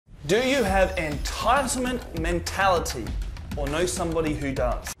Do you have entitlement mentality or know somebody who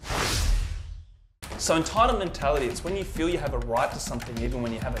does? So entitlement mentality, it's when you feel you have a right to something even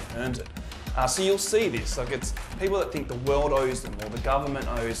when you haven't earned it. So you'll see this, like it's people that think the world owes them or the government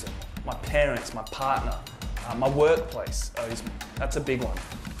owes them, my parents, my partner, my workplace owes me. That's a big one.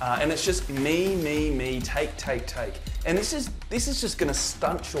 And it's just me, take. And this is just gonna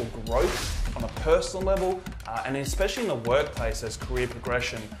stunt your growth on a personal level, and especially in the workplace as career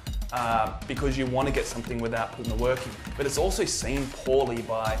progression, because you want to get something without putting the work in. But it's also seen poorly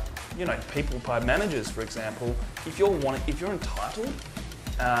by, people, by managers, for example. If you're entitled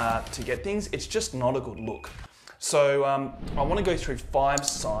to get things, it's just not a good look. So I want to go through 5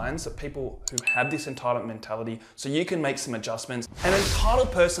 signs of people who have this entitlement mentality so you can make some adjustments. An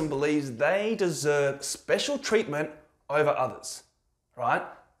entitled person believes they deserve special treatment over others, right?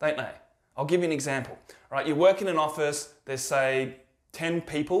 Don't they? I'll give you an example, right? You work in an office, there's say 10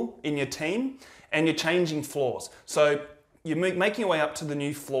 people in your team and you're changing floors. So you're making your way up to the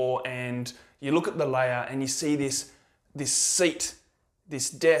new floor and you look at the layout and you see this seat, this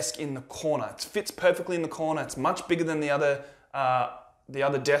desk in the corner. It fits perfectly in the corner. It's much bigger than the other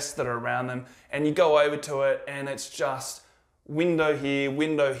desks that are around them. And you go over to it and it's just window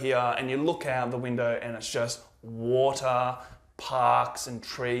here, and you look out the window and it's just water, parks and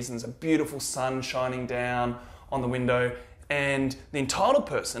trees, and there's a beautiful sun shining down on the window. And the entitled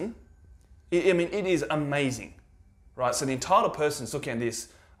person, it is amazing, right? So the entitled person's looking at this,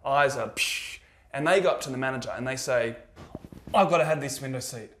 eyes are psh, and they go up to the manager and they say, I've got to have this window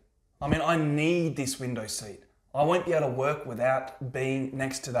seat. I need this window seat. I won't be able to work without being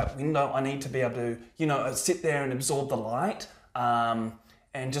next to that window. I need to be able to, sit there and absorb the light,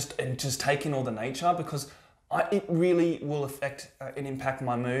 and just take in all the nature, because it really will affect and impact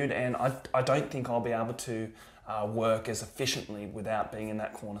my mood, and I don't think I'll be able to work as efficiently without being in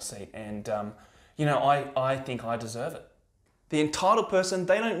that corner seat. And I think I deserve it. The entitled person,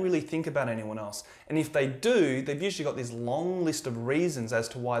 they don't really think about anyone else. And if they do, they've usually got this long list of reasons as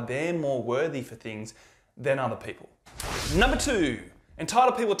to why they're more worthy for things than other people. Number 2,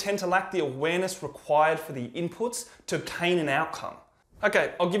 entitled people tend to lack the awareness required for the inputs to obtain an outcome.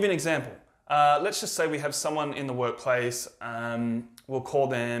 Okay, I'll give you an example. Let's just say we have someone in the workplace, we'll call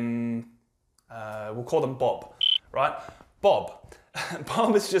them Bob, right? Bob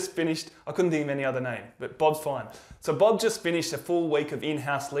has just finished, I couldn't think of any other name, but Bob's fine. So Bob just finished a full week of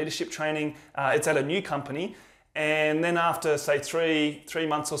in-house leadership training. It's at a new company. And then after say three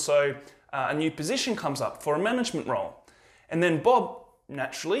months or so, a new position comes up for a management role. And then Bob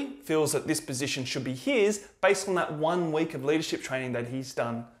naturally feels that this position should be his based on that 1 week of leadership training that he's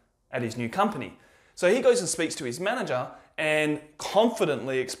done at his new company. So he goes and speaks to his manager and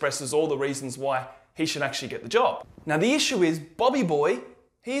confidently expresses all the reasons why he should actually get the job. Now the issue is Bobby Boy,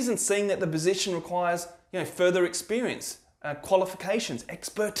 he isn't seeing that the position requires further experience, qualifications,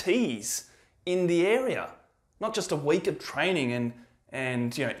 expertise in the area, not just a week of training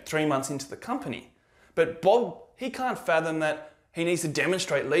and 3 months into the company. But Bob, he can't fathom that he needs to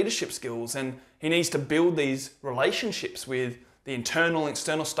demonstrate leadership skills and he needs to build these relationships with the internal and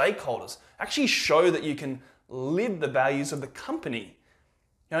external stakeholders. Actually show that you can live the values of the company.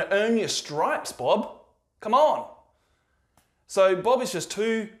 Earn your stripes, Bob. Come on. So Bob is just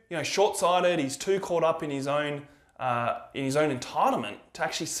too, short-sighted. He's too caught up in his own entitlement to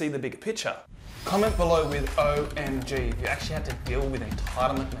actually see the bigger picture. Comment below with OMG if you actually had to deal with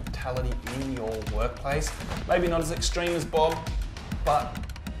entitlement mentality in your workplace. Maybe not as extreme as Bob, but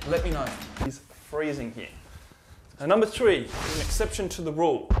let me know. He's freezing here. So number 3, an exception to the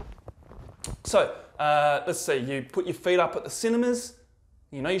rule. So let's see, you put your feet up at the cinemas.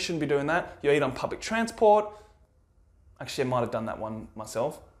 You shouldn't be doing that. You eat on public transport. Actually, I might have done that one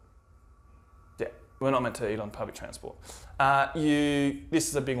myself. Yeah, we're not meant to eat on public transport. This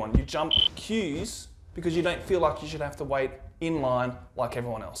is a big one. You jump queues because you don't feel like you should have to wait in line like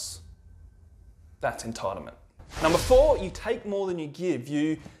everyone else. That's entitlement. Number 4, you take more than you give.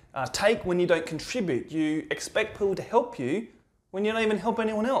 You take when you don't contribute. You expect people to help you when you don't even help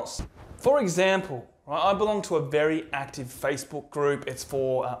anyone else. For example, I belong to a very active Facebook group. It's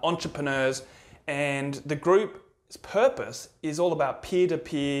for entrepreneurs, and the group's purpose is all about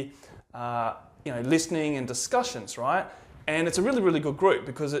peer-to-peer, listening and discussions, right? And it's a really, really good group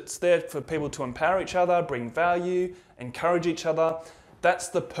because it's there for people to empower each other, bring value, encourage each other. That's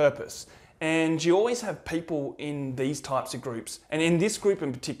the purpose. And you always have people in these types of groups. And in this group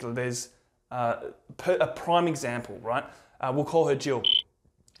in particular, there's a prime example, right? We'll call her Jill.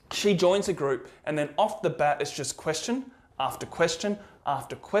 She joins a group and then off the bat, it's just question after question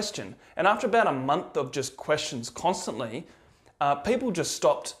after question. And after about a month of just questions constantly, people just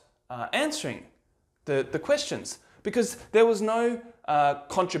stopped answering the questions, because there was no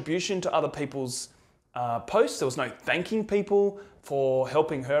contribution to other people's posts. There was no thanking people for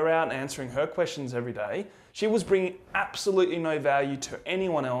helping her out and answering her questions every day. She was bringing absolutely no value to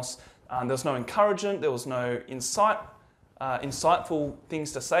anyone else. There was no encouragement, there was no insightful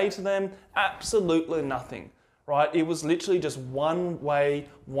things to say to them, absolutely nothing, right? It was literally just one-way,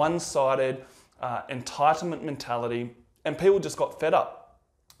 one-sided entitlement mentality, and people just got fed up.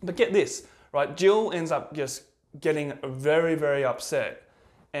 But get this, right? Jill ends up just getting very, very upset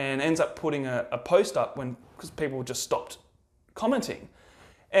and ends up putting a post up because people just stopped commenting,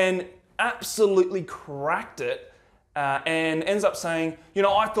 and absolutely cracked it, and ends up saying, you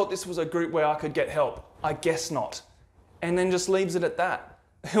know, I thought this was a group where I could get help. I guess not. And then just leaves it at that.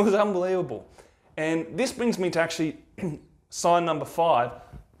 It was unbelievable. And this brings me to actually sign number 5,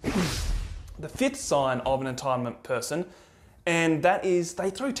 the 5th sign of an entitlement person, and that is they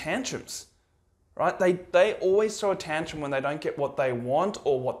throw tantrums, right? They always throw a tantrum when they don't get what they want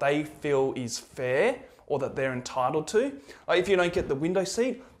or what they feel is fair or that they're entitled to. Like if you don't get the window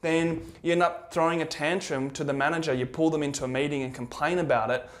seat, then you end up throwing a tantrum to the manager. You pull them into a meeting and complain about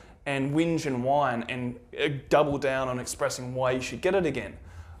it and whinge and whine and double down on expressing why you should get it again.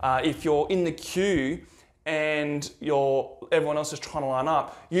 If you're in the queue and everyone else is trying to line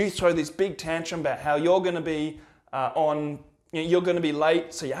up, you throw this big tantrum about how you're going to be you're going to be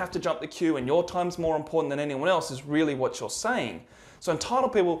late, so you have to jump the queue and your time's more important than anyone else is really what you're saying. So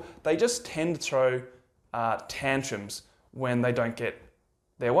entitled people, they just tend to throw tantrums when they don't get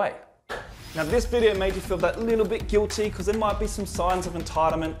their way. Now, if this video made you feel that little bit guilty because there might be some signs of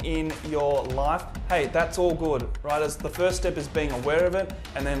entitlement in your life, hey, that's all good, right? As the first step is being aware of it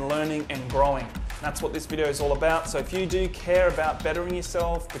and then learning and growing. That's what this video is all about. So if you do care about bettering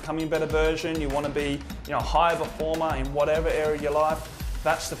yourself, becoming a better version, you want to be, a higher performer in whatever area of your life,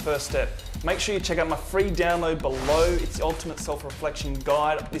 that's the first step. Make sure you check out my free download below. It's the Ultimate Self-Reflection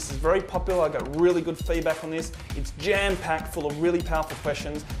Guide. This is very popular. I got really good feedback on this. It's jam-packed full of really powerful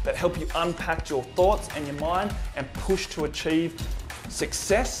questions that help you unpack your thoughts and your mind and push to achieve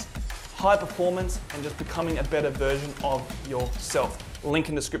success, high performance, and just becoming a better version of yourself. Link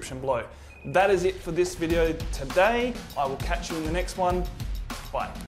in the description below. That is it for this video today. I will catch you in the next one. Bye.